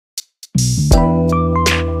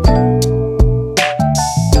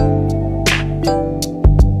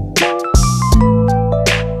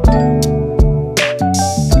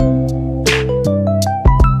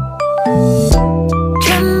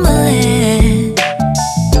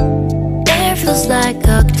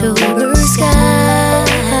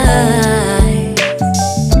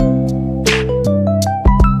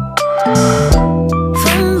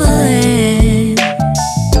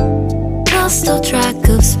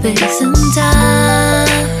space and time.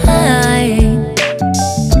 And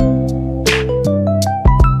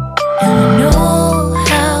I know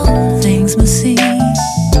how things must seem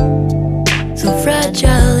so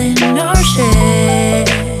fragile in our shells.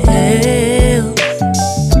 And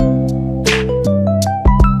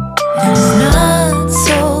it's not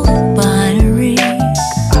so binary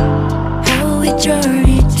how we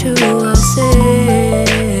journey to ourselves.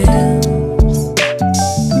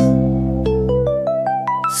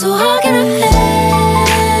 So how can I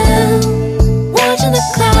help watching the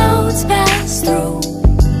clouds pass through?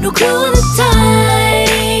 No clue at the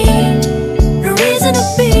time, no reason to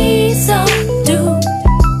be so doomed.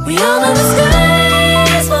 We all know the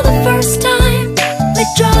skies for the first time. They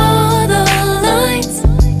draw the lines,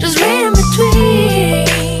 just read in between.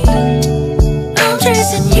 I'm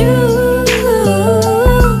chasing you.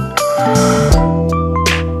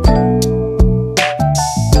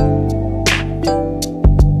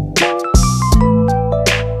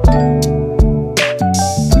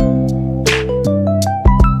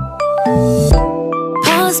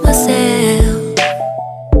 Pause myself,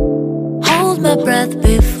 hold my breath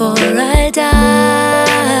before I die.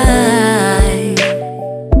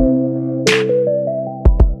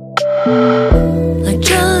 Like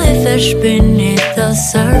jellyfish beneath the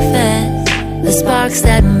surface, the sparks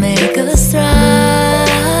that make us thrive.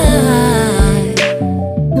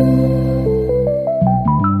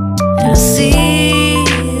 And I see